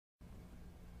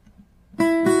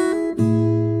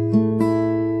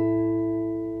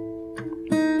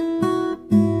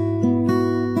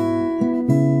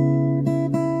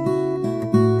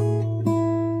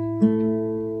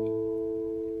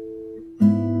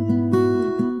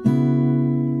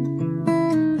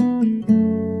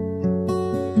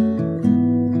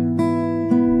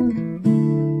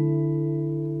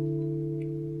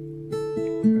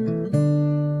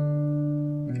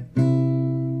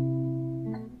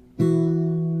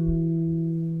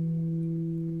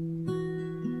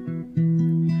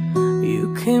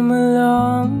came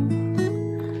along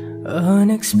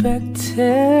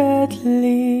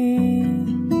unexpectedly.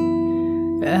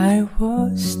 I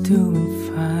was doing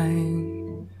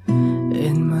fine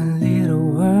in my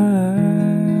little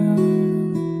world.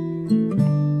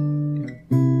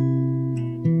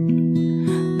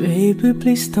 Baby,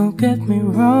 please don't get me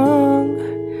wrong,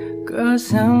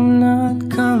 'cause I'm not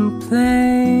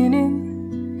complaining.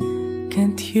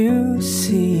 Can't you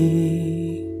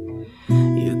see?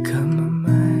 You got my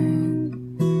mind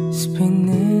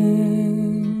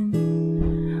spinning.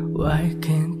 Why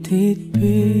can't it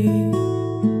be?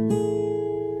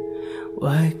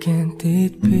 Why can't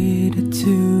it be the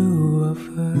two of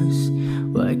us?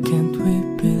 Why can't we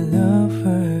be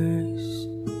lovers?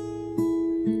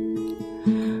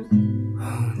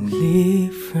 Only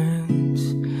friends.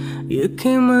 You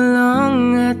came along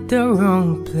at the wrong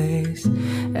place,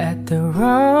 at the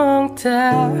wrong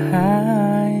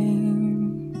time.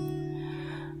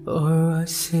 Or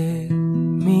was it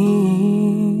me?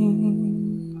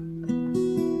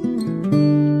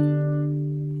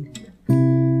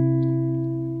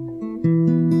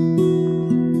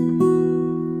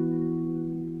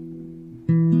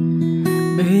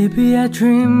 Baby, I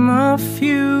dream of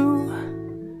you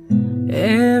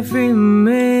every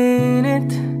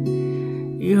minute.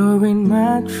 You're in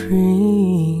my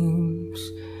dreams,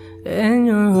 and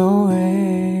you're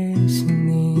always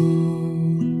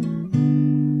near.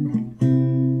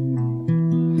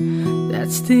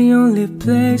 That's the only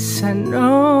place I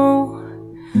know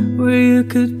where you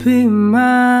could be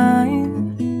mine,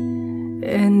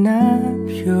 and I'm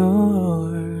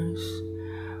yours,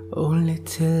 only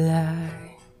till I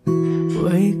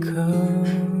wake up.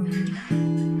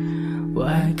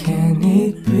 Why can't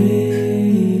it be?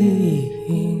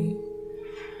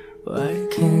 Why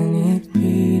can't it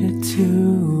be the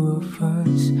two of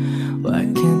us? Why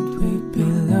can't we be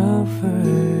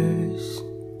lovers?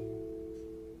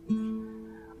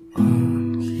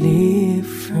 Only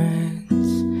friends.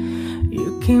 You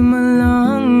came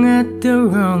along at the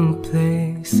wrong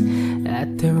place, at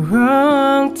the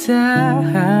wrong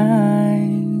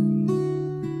time.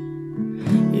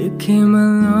 You came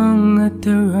along at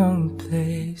the wrong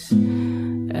place,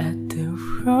 at the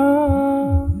wrong